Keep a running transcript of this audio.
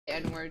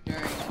N-word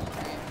during the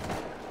stream.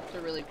 It's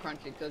a really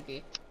crunchy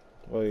cookie.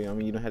 Well, I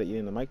mean, you know how to eat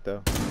in the mic,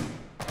 though.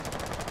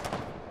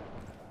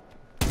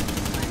 My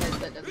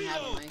headset doesn't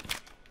have a mic.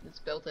 It's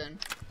built in.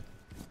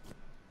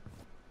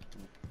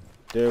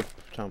 They're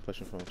trying to push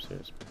him from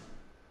upstairs.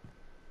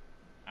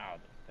 Oh,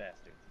 the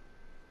bastards.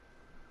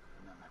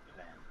 Not my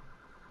plan.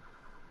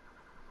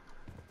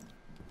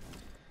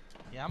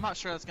 Yeah, I'm not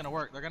sure that's gonna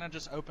work. They're gonna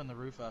just open the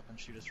roof up and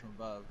shoot us from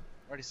above.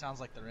 Already sounds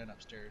like they're in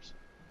upstairs.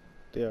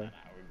 They are. Nah,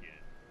 we're good.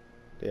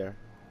 They are.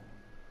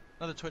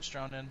 Another Twitch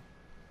drone in.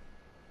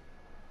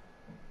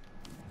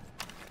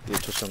 Yeah,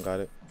 Tristan got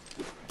it.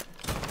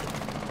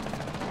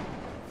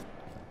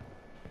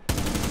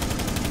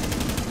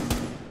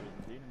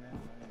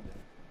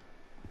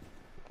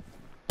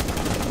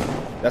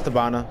 That's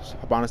Habana.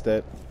 Habana's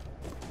dead.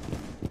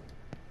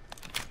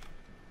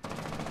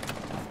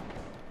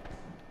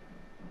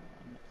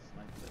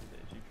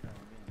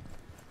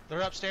 They're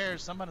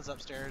upstairs. Someone is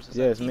upstairs. Is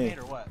Yeah, that it's me. teammate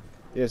or what?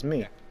 Yeah, it's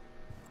me.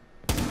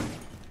 Okay.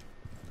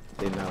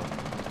 They know.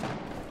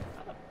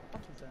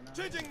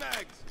 Changing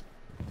mags.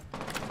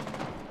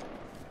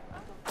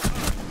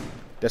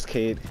 That's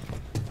Cade.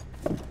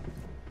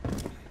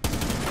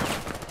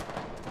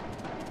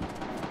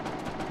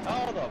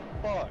 How the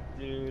fuck,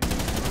 dude?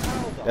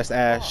 How the That's fuck?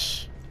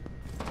 Ash.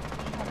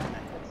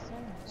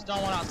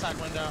 Still one outside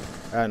window.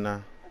 Nah.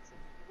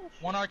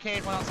 One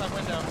arcade, one outside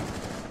window.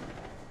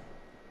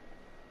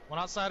 One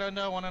outside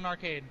window, one in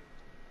arcade.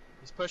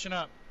 He's pushing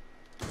up.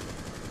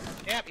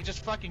 Yep, he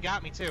just fucking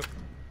got me too.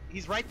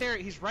 He's right there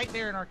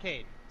in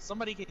arcade.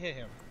 Somebody could hit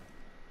him.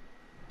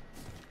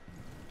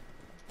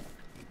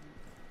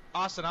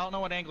 Austin, I don't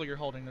know what angle you're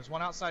holding. There's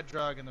one outside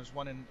drug and there's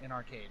one in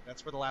arcade.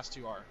 That's where the last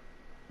two are.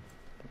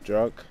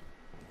 Drug.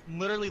 I'm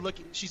literally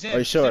looking. She's in. Are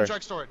you She's sure? in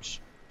drug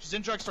storage. She's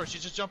in drug storage. She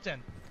just jumped in.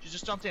 She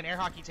just jumped in. Air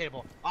hockey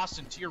table.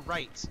 Austin, to your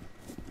right.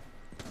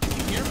 Can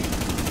you hear me?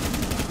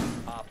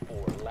 Op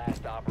 4,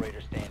 last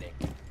operator standing.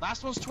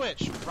 Last one's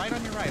Twitch. Right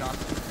on your right,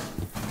 Austin.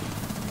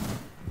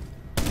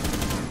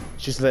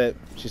 She's lit.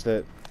 She's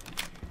lit.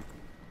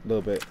 A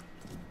little bit.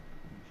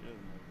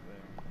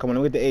 Come on,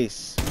 let me get the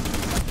ace.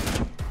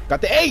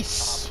 Got the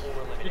ace! Op 4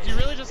 eliminated. Did you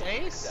really just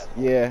ace?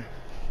 Yeah.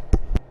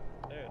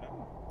 Dude, I'm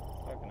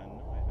fucking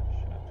annoyed.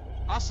 Shut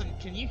up. Austin,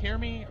 can you hear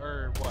me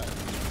or what?